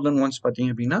பார்க்கும்போது மோர் தென் ஒன்ஸ்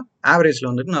பார்த்தீங்க அப்படின்னா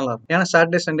ஆவரேஜில் வந்துட்டு நல்லாயிருக்கும். ஏன்னா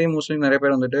சாட்டர்டே சண்டே மோஸ்ட்லி நிறைய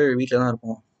பேர் வந்துட்டு வீட்டில் தான்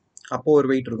இருப்போம். அப்போது ஒரு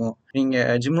வெயிட் இருக்கும்.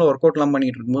 நீங்கள் ஜிம்மில் ஒர்க் அவுட்லாம்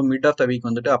பண்ணிட்டு இருக்கும்போது மிட் ஆஃப் த வீக்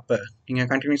வந்துட்டு அப்போ நீங்கள்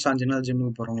கண்டினியூஸாக 5 நாள்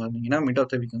ஜிம்முக்கு போகிறவங்களா இருந்தீங்கன்னா மிட் ஆஃப்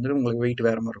த வீக் வந்துட்டு உங்களுக்கு வெயிட்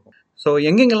வேறு மாதிரி இருக்கும். ஸோ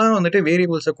எங்கெங்கெல்லாம் வந்துட்டு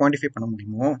வேரியபிள்ஸை குவான்டிஃபை பண்ண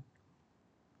முடியுமோ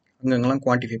அங்கெங்கெல்லாம்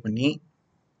குவான்டிஃபை பண்ணி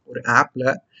ஒரு ஆப்பில்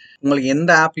உங்களுக்கு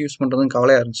எந்த ஆப் யூஸ் பண்ணுறதுன்னு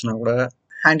கவலையாக இருந்துச்சுன்னா கூட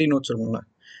ஹேண்டி நோட்ஸ் இருக்கும்ல,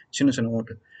 சின்ன சின்ன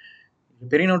நோட்டு,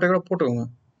 பெரிய நோட்டை கூட போட்டுக்கோங்க.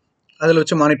 அதில்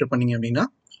வச்சு மானிட்டர் பண்ணிங்க அப்படின்னா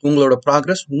உங்களோட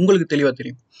ப்ராக்ரஸ் உங்களுக்கு தெளிவாக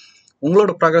தெரியும்.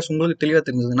 உங்களோட ப்ராக்ரஸ் உங்களுக்கு தெளிவாக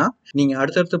தெரிஞ்சதுன்னா நீங்கள்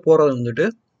அடுத்தடுத்து போகிறது வந்துட்டு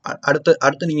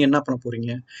அடுத்து நீங்கள் என்ன பண்ண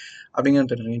போகிறீங்க அப்படிங்கிறது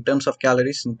தெரியும். In terms of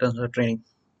calories, in terms of training.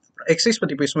 Exercise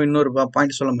பற்றி பேசும்போது இன்னொரு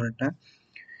பாயிண்ட் சொல்ல மாட்டேன்.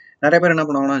 நிறைய பேர் என்ன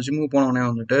பண்ணுவாங்கன்னா ஜிம்முக்கு போனவொடனே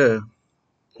வந்துட்டு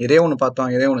எதே ஒன்று பார்த்தோம்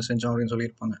எதே ஒன்று செஞ்சோம் அப்படின்னு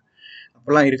சொல்லியிருப்பாங்க.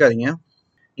 அப்படிலாம் இருக்காதீங்க.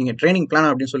 நீங்கள் ட்ரைனிங் பிளான்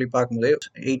அப்படின்னு சொல்லி பார்க்கும்போது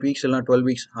 8 வீக்ஸ் இல்லைனா 12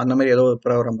 வீக்ஸ் அந்த மாதிரி ஏதோ ஒரு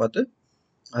ப்ரோக்ராம் பார்த்து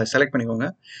அதை செலக்ட் பண்ணிக்கோங்க.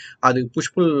 அது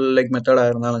புஷ் புல் லெக்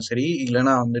மெத்தடாக இருந்தாலும் சரி,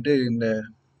 இல்லைனா வந்துட்டு இந்த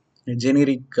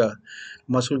ஜெனரிக்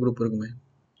மசில் குரூப் இருக்குமே,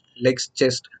 legs,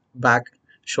 chest, back,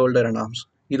 shoulder and arms,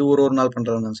 இது ஒரு நாள்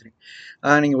பண்ணுறதா இருந்தாலும் சரி,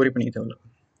 நீங்கள் ஒரி பண்ணிக்க தேவையில்ல.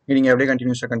 நீங்கள் அப்படியே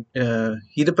கண்டினியூஸாக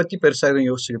இதை பற்றி பெருசாக எதுவும்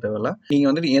யோசிச்சுக்க தேவையில்ல. நீங்கள்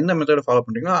வந்துட்டு எந்த மெத்தடை ஃபாலோ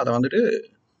பண்ணுறீங்களோ அதை வந்துட்டு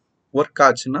ஒர்க்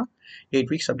ஆச்சுன்னா 8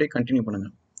 வீக்ஸ் அப்படியே கண்டினியூ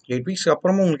பண்ணுங்கள். 8 வீக்ஸ்க்கு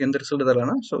அப்புறமும் உங்களுக்கு எந்த ரிசல்ட்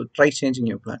தரலன்னா, so try changing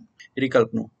your plan. Recall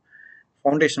பண்ணுவோம்.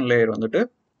 ஃபவுண்டேஷன் லேயர் வந்துட்டு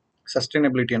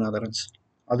சஸ்டைனபிலிட்டி அண்ட் அதரன்ஸ்,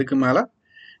 அதுக்கு மேலே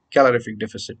கேலரிஃபிக்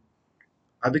டெஃபிசிட்,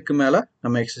 அதுக்கு மேலே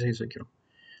நம்ம எக்ஸசைஸ் வைக்கிறோம்,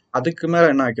 அதுக்கு மேலே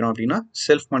என்ன வைக்கிறோம் அப்படின்னா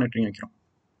செல்ஃப் மானிட்டரிங் வைக்கிறோம்.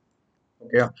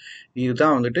 ஓகேயா?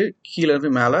 இதுதான் வந்துட்டு கீழேருந்து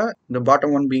மேலே, இந்த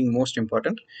bottom one being most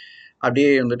important, அப்படியே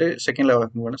வந்துட்டு second level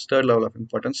of importance, third level of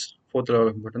importance, fourth level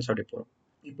of importance, அப்படியே போகிறோம்.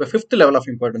 இப்போ ஃபிஃப்த் லெவல் ஆஃப்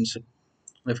இம்பார்ட்டன்ஸ்,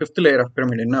 இந்த ஃபிஃப்த் லேயர் ஆஃப்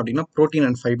பிரமிட் என்ன அப்படின்னா ப்ரோட்டீன்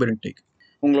அண்ட் ஃபைபர் இன்டேக்.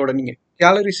 உங்களோட நீங்கள்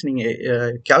கேலரிஸ்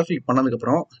நீங்கள் கேல்குலேட்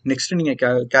பண்ணதுக்கப்புறம் நெக்ஸ்ட் நீங்கள்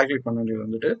கேல்குலேட் பண்ண வேண்டியது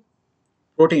வந்துட்டு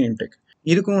ப்ரோட்டீன் இன்டேக்.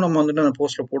 இதுக்கும் நம்ம வந்துட்டு அந்த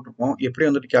போஸ்ட்டில் போட்டிருப்போம் எப்படி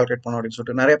வந்துட்டு கேல்குலேட் பண்ணோம் அப்படின்னு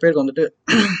சொல்லிட்டு. நிறைய பேருக்கு வந்துட்டு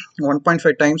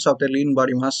 1.5 times of the lean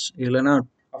body mass இல்லைன்னா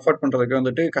அஃபோர்ட் பண்ணுறதுக்கு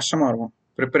வந்துட்டு கஷ்டமாக இருக்கும்,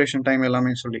 ப்ரிப்பரேஷன் டைம்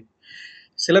எல்லாமே சொல்லி.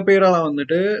 சில பேரால்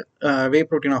வந்துட்டு வே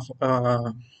ப்ரோட்டீன்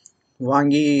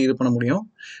வாங்கி இது பண்ண முடியும்.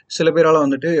 சில பேரால்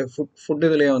வந்துட்டு ஃபுட்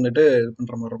இதுலேயே வந்துட்டு இது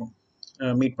பண்ணுற மாதிரி இருக்கும்,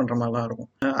 மீட் பண்ணுற மாதிரிலாம் இருக்கும்.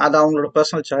 அது அவங்களோட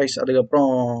பர்சனல் சாய்ஸ்,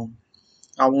 அதுக்கப்புறம்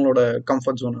அவங்களோட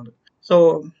கம்ஃபர்ட் ஜோன் அது. ஸோ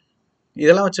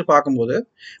இதெல்லாம் வச்சு பார்க்கும்போது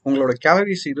உங்களோட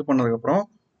கேலரிஸ் இது பண்ணதுக்கப்புறம்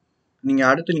நீங்கள்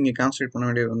அடுத்து நீங்கள் கான்சன்ட்ரேட் பண்ண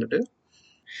வேண்டியது வந்துட்டு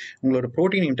உங்களோட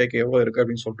ப்ரோட்டீன் இன்டேக் எவ்வளோ இருக்குது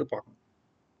அப்படின்னு சொல்லிட்டு பார்க்கணும்.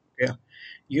 Okay,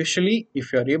 usually if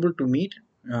you are able to meet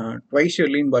twice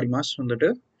your lean body mass வந்துட்டு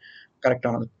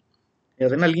கரெக்டானது.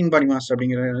 எதுனா லீன் பாடி மாஸ்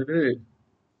அப்படிங்கிறது,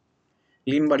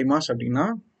 லீன் பாடி மாஸ் அப்படின்னா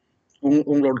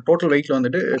உங்களோட டோட்டல் வெயிட்டில்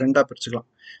வந்துட்டு ரெண்டாக பிரிச்சுக்கலாம்.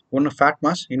 ஒன்று ஃபேட்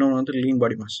மாஸ், இன்னொன்று வந்து lean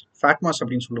body mass. Fat mass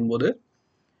அப்படின்னு சொல்லும்போது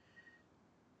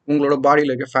உங்களோட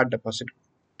பாடியில் இருக்க ஃபேட் டெபாசிட்.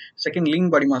 செகண்ட் லீன்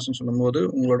பாடி மாஸ்ன்னு சொல்லும்போது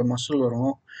உங்களோட மசில்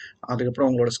வரும், அதுக்கப்புறம்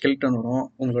உங்களோட ஸ்கெல்டன் வரும்,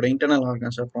 உங்களோட இன்டர்னல்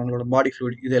ஆர்கன்ஸ், அப்புறம் உங்களோட பாடி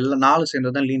ஃப்ளூயிட், இது எல்லாம் 4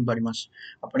 சேர்ந்தது தான் லீன் பாடி மாஸ்.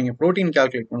 அப்போ நீங்கள் ப்ரோட்டீன்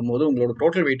கேல்குலேட் பண்ணும்போது உங்களோட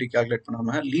டோட்டல் வெயிட்டு கேல்குலேட்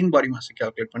பண்ணாமல் லீன் பாடி மாஸ்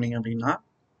கேல்குலேட் பண்ணீங்க அப்படின்னா,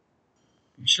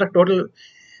 ஆக்சுவலாக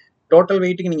டோட்டல்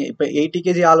வெயிட்டுக்கு நீங்கள் இப்போ 80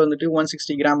 kg ஆள் வந்துட்டு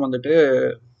 160 கிராம் வந்துட்டு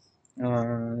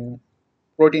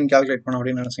ப்ரோட்டீன் கேல்குலேட் பண்ண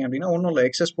அப்படின்னு நினச்சிங்க அப்படின்னா ஒன்றும் இல்லை,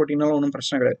 எக்ஸஸ் ப்ரோட்டீனாலும் ஒன்றும்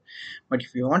பிரச்சனை கிடையாது. But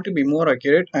if you want to be more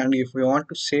accurate and if you want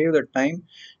to save the time,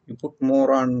 you put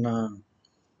more on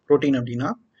protein அப்படின்னா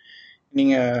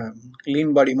நீங்கள்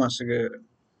லீன் பாடி மாஸுக்கு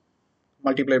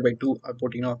மல்டிப்ளை பை 2 அது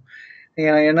போட்டிங்கன்னா,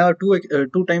 நீங்கள் என்ன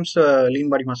 2 டைம்ஸ்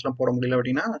லீன் பாடி மாஸ்லாம் போட முடியல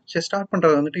அப்படின்னா ஸ்டார்ட்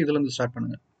பண்ணுறது வந்துட்டு இதுலேருந்து ஸ்டார்ட்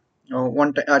பண்ணுங்கள்.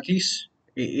 ஒன் டைம் அட்லீஸ்ட்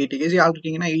 80 kg ஆள்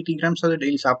இருக்கீங்கன்னா 80 கிராம்ஸ் அதை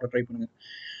டெய்லி சாப்பிட ட்ரை பண்ணுங்கள்.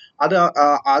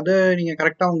 அதை நீங்கள்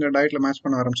கரெக்டாக உங்கள் டயட்டில் மேட்ச்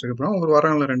பண்ண ஆரம்பிச்சதுக்கப்புறம் ஒரு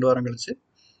வாரம் இல்லை 2 வாரம் கழிச்சு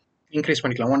இன்க்ரீஸ்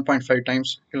பண்ணிக்கலாம். 1.5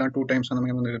 டைம்ஸ் இல்லை 2 டைம்ஸ் அந்த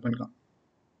மாதிரி வந்து இது பண்ணிக்கலாம்.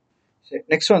 சரி,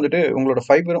 நெக்ஸ்ட் வந்துட்டு உங்களோட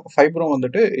ஃபைபரும்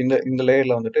வந்துட்டு இந்த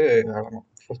லேயரில் வந்துட்டு ஆகணும்.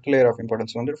 ஃபிஃப்த் லேயர் ஆஃப்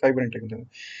இம்பார்ட்டன்ஸ் வந்து ஃபைபர் இன்டேக்.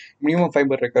 மினிமம்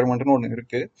ஃபைபர் ரெக்குயர்மெண்ட்னு ஒன்று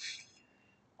இருக்குது,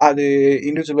 அது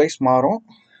இண்டிவிஜுவல் வைஸ் மாறும்.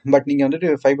 பட் நீங்கள்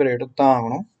வந்துட்டு ஃபைபர் எடுத்து தான்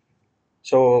ஆகணும்.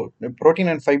 ஸோ ப்ரோட்டீன்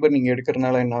அண்ட் ஃபைபர் நீங்கள்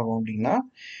எடுக்கிறதுனால என்ன ஆகும் அப்படின்னா,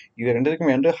 இது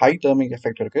ரெண்டுத்துக்குமே வந்து ஹை தெர்மிக்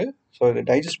எஃபெக்ட் இருக்குது. ஸோ இதை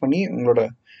டைஜஸ்ட் பண்ணி உங்களோட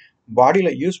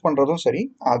பாடியில் யூஸ் பண்ணுறதும் சரி,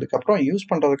 அதுக்கப்புறம் யூஸ்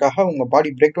பண்ணுறதுக்காக உங்கள் பாடி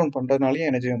பிரேக் டவுன் பண்ணுறதுனாலே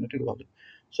எனர்ஜி வந்துட்டு இதுவாகுது.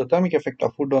 So thermic effect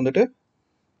of food வந்துட்டு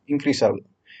இன்க்ரீஸ் ஆகுது.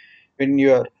 When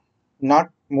you are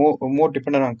not more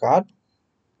depend on corp,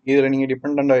 இதில் நீங்கள்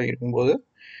டிபெண்டாக இருக்கும்போது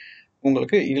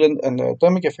உங்களுக்கு இதில் அந்த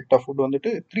தெர்மிக் எஃபெக்ட் ஆஃப் ஃபுட்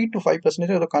வந்துட்டு 3 to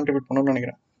 5% அதை கான்ட்ரிபியூட் பண்ணணும்னு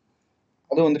நினைக்கிறேன்.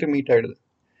 அது வந்துட்டு மீட் ஆகிடுது.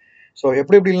 ஸோ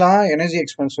எப்படிலாம் எனர்ஜி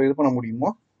எக்ஸ்பென்ஸ் இது பண்ண முடியுமோ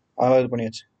அதெல்லாம் இது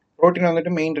பண்ணியாச்சு. ப்ரோட்டீன்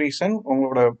வந்துட்டு மெயின் ரீசன்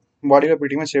உங்களோட பாடியில்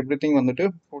pretty much எவ்ரிதிங் வந்துட்டு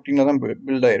ப்ரோட்டீனில் தான்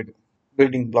பில்ட் ஆகிருக்கு.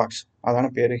 பில்டிங் பிளாக்ஸ் அதான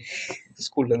பேர்,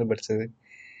 ஸ்கூல்லேருந்து படித்தது.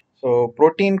 ஸோ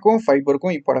ப்ரோட்டீனுக்கும்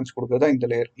ஃபைபருக்கும் இம்பார்ட்டன்ஸ் கொடுக்குறது தான் இந்த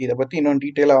லேயர். இதை பற்றி இன்னும்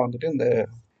டீட்டெயிலாக வந்துட்டு இந்த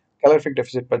கேலரிஃபிக்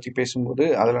டெஃபிசிட் பற்றி பேசும்போது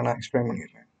அதில் நான் எக்ஸ்பிளைன்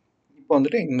பண்ணிடுறேன். இப்போ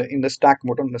வந்துட்டு இந்த ஸ்டாக்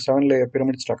மட்டும், இந்த 7 லேயர்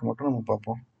பிரமிட் ஸ்டாக் மட்டும் நம்ம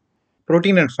பார்ப்போம்.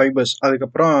 ப்ரோட்டீன் அண்ட் ஃபைபர்ஸ்,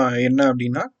 அதுக்கப்புறம் என்ன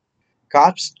அப்படின்னா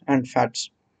கார்ப்ஸ் அண்ட் ஃபேட்ஸ்,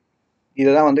 இதை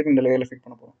தான் வந்துட்டு இந்த லேயரில் ஃபிட்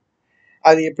பண்ண போகிறோம்.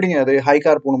 அது எப்படிங்க, அது ஹை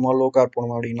கார்ப் போகணுமா லோ கார்ப்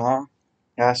போகணுமா அப்படின்னா,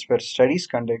 as per studies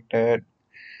conducted,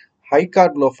 high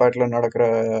carb low ஃபேட்டில் நடக்கிற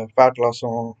ஃபேட்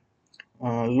லாஸும்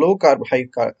லோ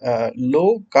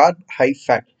கார்ப் ஹை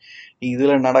ஃபேட்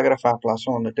இதில் நடக்கிற ஃபேட்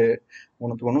லாஸும் வந்துட்டு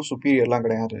உனக்கு ஒன்றும் சுப்பீரியர்லாம்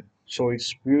கிடையாது. So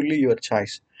it's purely your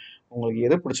choice. உங்களுக்கு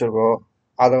எது பிடிச்சிருக்கோ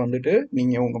அதை வந்துட்டு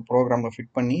நீங்கள் உங்கள் ப்ரோக்ராமில்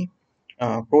ஃபிட் பண்ணி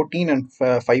ப்ரோட்டீன் அண்ட்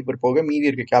ஃபைபர் போக மீதி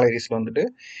இருக்க கேலரிஸில் வந்துட்டு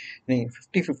நீங்கள்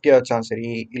 50-50 வச்சாலும் சரி,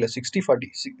 இல்லை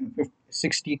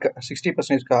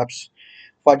 60% கார்ப்ஸ்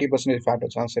 40% ஃபேட்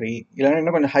வச்சாலும் சரி, இல்லைன்னா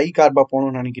இன்னும் கொஞ்சம் ஹை கார்பாக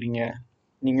போகணும்னு நினைக்கிறீங்க,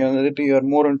 நீங்கள் வந்துட்டு you're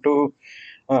more into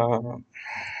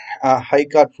high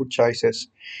carb food choices,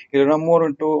 இல்லைனா more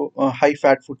into high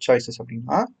fat food choices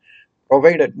அப்படின்னா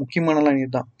ப்ரொவைடட், முக்கியமானலாம்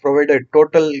இதுதான், ப்ரொவைடட்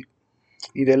டோட்டல்,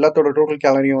 இது எல்லாத்தோட டோட்டல்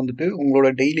கேலரியும் வந்துட்டு உங்களோட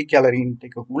டெய்லி கேலரி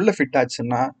இன்டேக்கு உள்ள ஃபிட்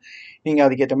ஆச்சுன்னா நீங்கள்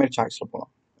அதுக்கேற்ற மாதிரி சாய்ஸில்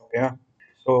போகலாம். ஓகேவா?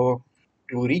 So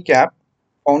to recap,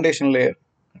 foundation layer,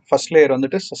 first layer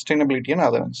வந்துட்டு sustainability and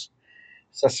adherence.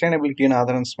 Sustainability and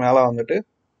adherence மேலே வந்துட்டு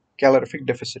கேலரிஃபிக்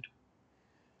டெஃபிசிட்.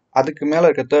 அதுக்கு மேலே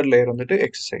இருக்க தேர்ட் லேயர் வந்துட்டு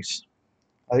எக்ஸசைஸ்.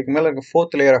 அதுக்கு மேலே இருக்க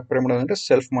ஃபோர்த் லேயர் ஆஃப் பிரமிட் வந்துட்டு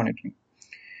செல்ஃப் மானிட்டரிங்.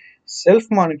 செல்ஃப்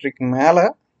மானிட்டரிங்க்கு மேலே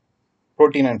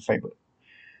protein and fibre.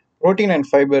 Protein and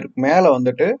ஃபைபருக்கு மேலே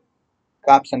வந்துட்டு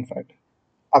கார்ப்ஸ் அண்ட் ஃபேட்.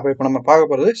 அப்போ இப்போ நம்ம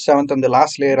பார்க்க போகிறது செவன்த் அந்த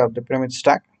last layer of the pyramid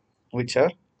stack, which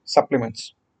are supplements.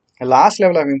 Last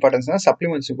level of importance தான்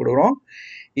சப்ளிமெண்ட்ஸ் கொடுக்குறோம்.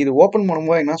 இது ஓப்பன்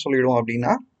பண்ணும்போது என்ன சொல்லிவிடுவோம்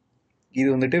அப்படின்னா, இது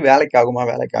வந்துட்டு வேலைக்கு ஆகுமா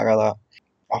வேலைக்கு ஆகாதா,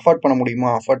 அஃபோர்ட் பண்ண முடியுமா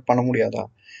அஃபோர்ட் பண்ண முடியாதா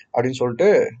அப்படின்னு சொல்லிட்டு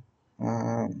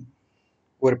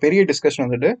ஒரு பெரிய டிஸ்கஷன்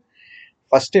வந்துட்டு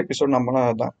ஃபர்ஸ்ட் எபிசோட் நம்மளாம்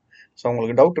அதுதான். ஸோ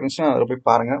உங்களுக்கு டவுட் இருந்துச்சுன்னா அதில் போய்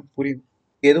பாருங்கள், புரியும்.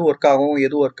 எது ஒர்க் ஆகும்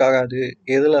எது ஒர்க் ஆகாது,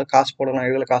 எதில் காசு போடலாம்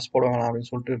எதில் காசு போட வேணாம் அப்படின்னு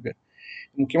சொல்லிட்டு இருக்கு.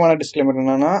 முக்கியமான டிஸ்க்ளைமர்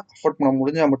என்னன்னா, அஃபோர்ட் பண்ண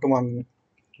முடிஞ்சால் மட்டும் வாங்குங்க.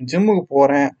 ஜிம்முக்கு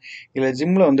போகிறேன் இல்லை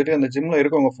ஜிம்மில் வந்துட்டு அந்த ஜிம்மில்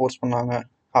இருக்கவங்க ஃபோர்ஸ் பண்ணாங்க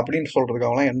அப்படின்னு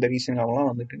சொல்கிறதுக்காகலாம் எந்த ரீசனாகலாம்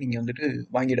வந்துட்டு நீங்கள் வந்துட்டு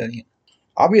வாங்கிடாதீங்க.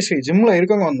 ஆப்வியஸ்லி ஜிம்மில்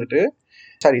இருக்கவங்க வந்துட்டு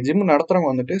ஜிம் நடத்துகிறவங்க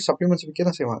வந்துட்டு சப்ளிமெண்ட்ஸ் விற்க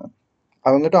தான் செய்வாங்க.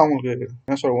 அது வந்துட்டு அவங்களுக்கு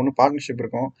என்ன சொல்ற, ஒன்று பார்ட்னர்ஷிப்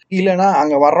இருக்கும், இல்லைன்னா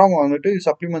அங்கே வர்றவங்க வந்துட்டு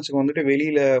சப்ளிமெண்ட்ஸுக்கு வந்துட்டு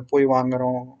வெளியில் போய்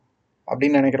வாங்குறோம்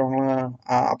அப்படின்னு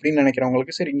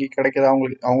நினைக்கிறவங்களுக்கு சரி இங்கே கிடைக்குது,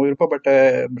 அவங்க விருப்பப்பட்ட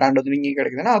பிராண்ட் வந்து இங்கே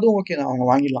கிடைக்குதுன்னா அதுவும் ஓகே தான், அவங்க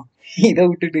வாங்கிடலாம். இதை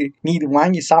விட்டுட்டு நீ இது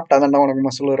வாங்கி சாப்பிட்டாதான்டா உனக்கு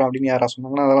மசில் வரும் அப்படின்னு யாரா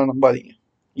சொன்னாங்கன்னா அதெல்லாம் நம்பாதீங்க.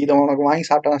 இதை உனக்கு வாங்கி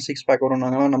சாப்பிட்டா தான் 6 பேக் வரும்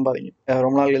நாங்களாம் நம்பாதீங்க.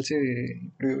 ரொம்ப நாள் கழிச்சு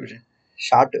இப்படி ஒரு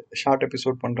ஷார்ட்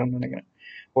எபிசோட் பண்ணுறேன்னு நினைக்கிறேன்,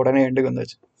 உடனே எண்டுக்கு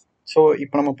வந்தாச்சு. ஸோ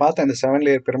இப்போ நம்ம பார்த்த இந்த 7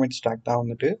 லேயர் பிரமிட் ஸ்டாக் தான்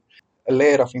வந்துட்டு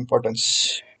லேயர் ஆஃப் இம்பார்ட்டன்ஸ்.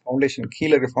 ஃபவுண்டேஷன்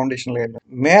கீழே இருக்க ஃபவுண்டேஷன் லேயர்,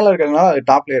 மேலே இருக்கிறதுனால அது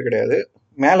டாப் லேயர் கிடையாது,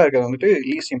 மேலே இருக்கிறது வந்துட்டு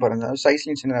லீஸ்ட் இம்பார்ட்டன்ஸ், அது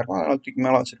சைஸ்லையும் சின்னதாக இருக்கும், அதனால தூக்கி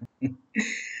மேலே வச்சிருக்கேன்.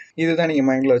 இதுதான் நீங்கள்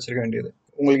மைண்டில் வச்சிருக்க வேண்டியது.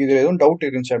 உங்களுக்கு இதில் எதுவும் டவுட்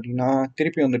இருந்துச்சு அப்படின்னா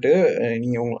திருப்பி வந்துட்டு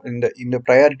நீங்கள் இந்த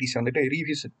ப்ரையாரிட்டிஸ் வந்துட்டு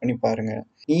ரீவிசிட் பண்ணி பாருங்கள்.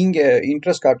 நீங்கள்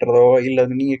இன்ட்ரெஸ்ட் காட்டுறதோ இல்லை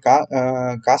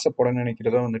நீங்கள் காசை போட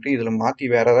நினைக்கிறதோ வந்துட்டு இதில் மாற்றி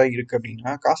வேற ஏதாவது இருக்குது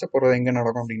அப்படின்னா, காசை போடுறது எங்கே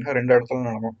நடக்கும் அப்படின்னா 2 இடத்துல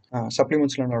நடக்கும்.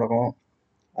 சப்ளிமெண்ட்ஸில் நடக்கும்,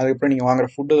 அதுக்கப்புறம் நீங்கள் வாங்குற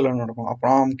ஃபுட்டு இதில் நடக்கும்.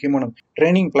 அப்புறம் முக்கியமான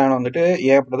ட்ரைனிங் பிளான் வந்துட்டு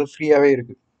ஏகப்பட்டது ஃப்ரீயாகவே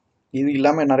இருக்குது. இது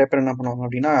இல்லாமல் நிறைய பேர் என்ன பண்ணுவாங்க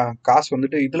அப்படின்னா காசு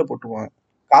வந்துட்டு இதில் போட்டுருவாங்க,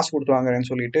 காசு கொடுத்து வாங்குறேன்னு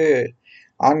சொல்லிட்டு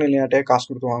ஆன்லைன்லேயாட்டே காசு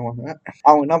கொடுத்து வாங்குவாங்க.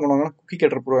 அவங்க என்ன பண்ணுவாங்கன்னா குக்கி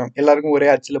கட்டர் ப்ரோக்ராம் எல்லாருக்கும் ஒரே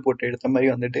அச்சில் போட்டு எடுத்த மாதிரி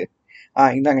வந்துட்டு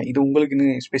இந்தாங்க இது உங்களுக்குன்னு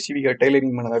ஸ்பெசிஃபிக்காக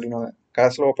டெய்லரிங் பண்ணது அப்படின்னாங்க.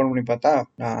 காசில் ஓப்பன் பண்ணி பார்த்தா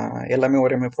எல்லாமே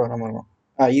ஒரே மாதிரி ப்ரோக்ராம் இருக்கும்.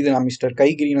 இது நான் மிஸ்டர்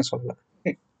கைகிரின்னு சொல்லலை.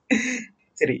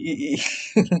 சரி,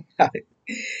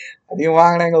 அதையும்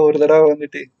வாங்கினாங்க ஒரு தடவை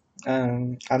வந்துட்டு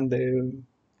அந்த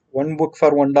 $1 book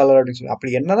for $1 அப்படின்னு சொல்லி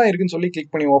அப்படி என்னதான் இருக்குன்னு சொல்லி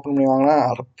கிளிக் பண்ணி ஓப்பன் பண்ணி வாங்கினா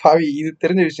அடப்பாவி இது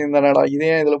தெரிஞ்ச விஷயம் தானடா, இதே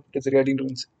இதில் போட்டு சரி அப்படின்னு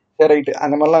இருந்துச்சு. சரி ரைட்டு,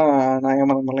 அந்த மாதிரிலாம் நான்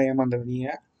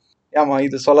ஏமாந்தவங்க. ஏமா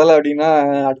இது சொல்லலை அப்படின்னா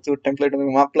அடுத்து ஒரு டெம்ப்ளேட்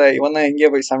வந்து மாப்பிள்ள இவன் தான் எங்கேயோ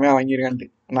போய் செமையாக வாங்கியிருக்கான்ட்டு.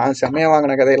 நான் செமையாக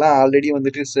வாங்கின கதையெல்லாம் ஆல்ரெடி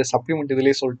வந்துட்டு சப்ளிமெண்ட்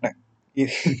இதுலேயே சொல்லிட்டேன்.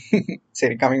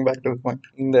 சரி, கமிங் பேக் டு பாயிண்ட்.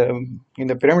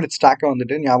 இந்த பிரமிட் ஸ்டாக்கை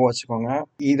வந்துட்டு ஞாபகம் வச்சுக்கோங்க.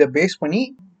 இதை பேஸ் பண்ணி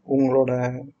உங்களோட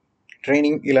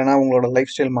ட்ரைனிங் இல்லைனா உங்களோட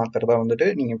லைஃப் ஸ்டைல் மாற்றுறதா வந்துட்டு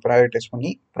நீங்கள் ப்ரையாரிட்டைஸ்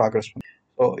பண்ணி ப்ராக்ரஸ் பண்ணி.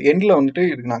 ஸோ எண்டில் வந்துட்டு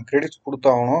இதுக்கு நான் கிரெடிட்ஸ்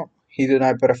கொடுத்தாகணும். இது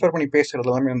நான் இப்போ ரெஃபர் பண்ணி பேசுகிறது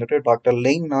எல்லாமே வந்துட்டு டாக்டர்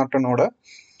லெய்ன் நார்ட்டனோட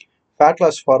ஃபேட்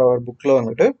லாஸ் ஃபார் அவர் புக்கில்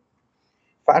வந்துட்டு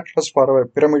ஃபேட் லாஸ் ஃபார் அவர்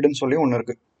பிரமிடுன்னு சொல்லி ஒன்று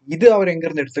இருக்குது. இது அவர்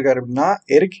எங்கேருந்து எடுத்துக்காரு அப்படின்னா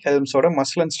எரிக் ஹெல்ம்ஸோட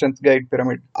muscle and strength guide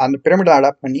pyramid, அந்த பிரமிடை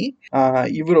அடாப்ட் பண்ணி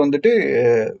இவர் வந்துட்டு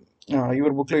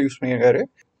இவர் புக்கில் யூஸ் பண்ணியிருக்காரு.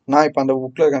 நான் இப்போ அந்த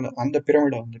புக்கில் இருக்க அந்த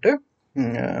பிரமிடை வந்துட்டு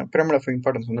பிரமிட் ஆஃப்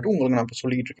இம்பார்ட்டன்ஸ் வந்துட்டு உங்களுக்கு நான் இப்போ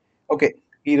சொல்லிக்கிட்டு இருக்கேன். ஓகே,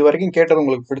 இது வரைக்கும் கேட்டது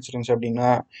உங்களுக்கு பிடிச்சிருந்துச்சு அப்படின்னா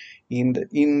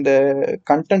இந்த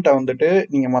கண்டென்ட்டை வந்துட்டு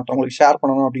நீங்கள் மற்றவங்களுக்கு ஷேர்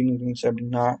பண்ணணும் அப்படின்னு இருந்துச்சு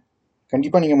அப்படின்னா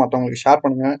கண்டிப்பாக நீங்கள் மற்றவங்களுக்கு ஷேர்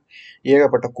பண்ணுங்கள்.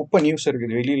 ஏகப்பட்ட குப்பை நியூஸ்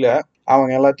இருக்குது வெளியில்,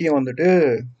 அவங்க எல்லாத்தையும் வந்துட்டு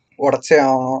உடச்சே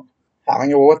ஆகணும்.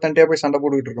 அவங்க ஒவ்வொருத்தன்ட்டே போய் சண்டை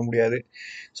போட்டுக்கிட்டு இருக்க முடியாது.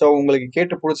 ஸோ உங்களுக்கு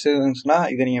கேட்டு பிடிச்சிருந்துச்சுன்னா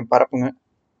இதை நீங்கள் பரப்புங்க.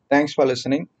 Thanks for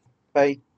listening. பை.